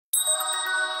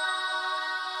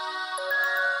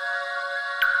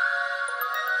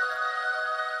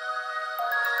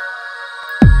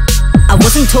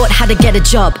wasn't taught how to get a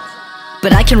job,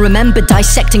 but I can remember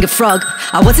dissecting a frog.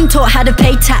 I wasn't taught how to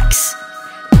pay tax,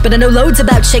 but I know loads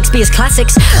about Shakespeare's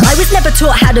classics. I was never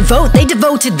taught how to vote. They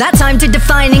devoted that time to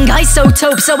defining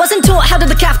isotopes. I wasn't taught how to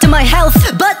look after my health,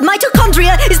 but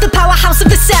mitochondria is the powerhouse of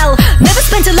the cell. Never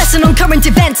spent a lesson on current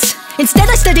events.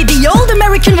 Instead I studied the old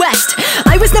American West.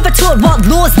 I was never taught what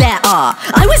laws there are.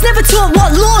 I was never taught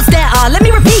what laws there are. Let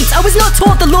me repeat, I was not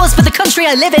taught the laws for the country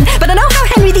I live in, but I know how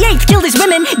Henry VIII killed his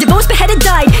women. Divorced, beheaded,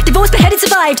 died. Divorced, beheaded,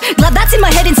 survived. Glad that's in my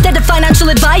head instead of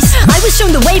financial advice. I was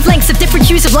shown the wavelengths of different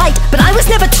hues of light, but I was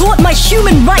never taught my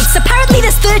human rights. Apparently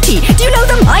there's 30. Do you know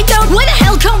them? I don't. Why the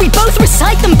hell can't we both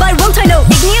recite them by rote? I know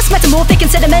igneous, metamorphic,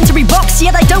 and sedimentary rocks,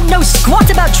 yet I don't know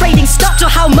squat about trading stocks or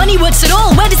how money works at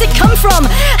all. Where does it come from?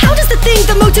 How does the thing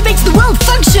that motivates the world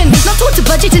function? Not taught to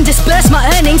budget and disperse my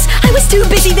earnings. I was too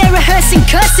busy there rehearsing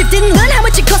cursive. Didn't learn how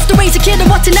much it costs to raise a kid and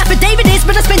what an affidavit is,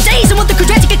 but I spent days on what the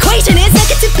quadratic equation is.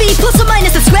 Negative b plus or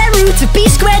minus the square root of b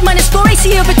squared minus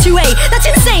 4ac over 2a. That's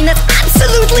insane. That's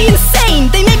absolutely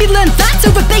insane. They made me learn facts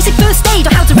over basic first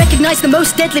aid, or how to recognize the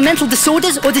most deadly mental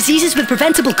disorders or diseases with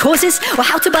preventable causes, or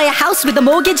how to buy a house with a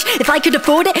mortgage if I could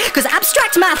afford it, because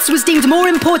abstract maths was deemed more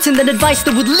important than advice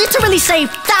that would literally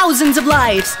save thousands of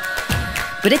lives.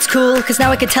 But it's cool, cause now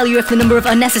I can tell you if the number of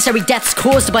unnecessary deaths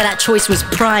caused by that choice was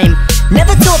prime.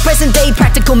 Never taught present day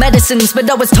practical medicines, but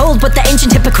I was told what the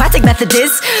ancient Hippocratic method is.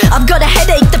 I've got a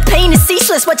headache, the pain is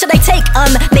ceaseless, what should I take?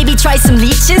 Maybe try some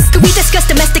leeches? Could we discuss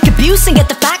domestic abuse and get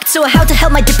the facts, or how to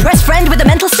help my depressed friend with a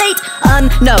mental state?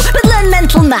 No, but learn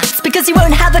mental maths, because you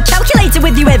won't have a calculator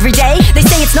with you every day. They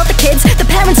say it's not the kids, the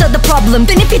parents are the problem.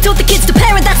 Then if you taught the kids to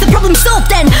parent, that's the problem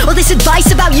solved then. All this advice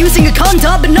about using a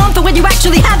condom, but not for when you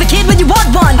actually have a kid when you want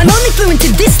one. I'm only fluent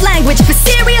in this language, for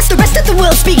serious the rest of the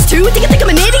world speaks too. Do you think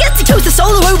I'm an idiot? He chose the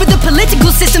solo over the political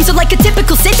system, so like a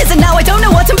typical citizen now I don't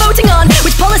know what I'm voting on,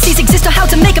 which policies exist or how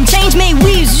to make them change. Mais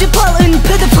oui, je parle un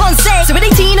peu de français. So at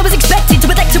 18 I was expected to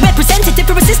elect a representative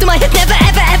for a system I had never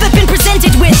ever been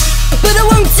presented with. But I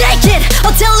won't take it.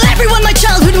 I'll tell everyone my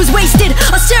childhood was wasted.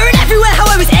 I'll share it everywhere how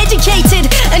I was educated,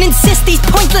 and insist these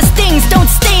pointless things don't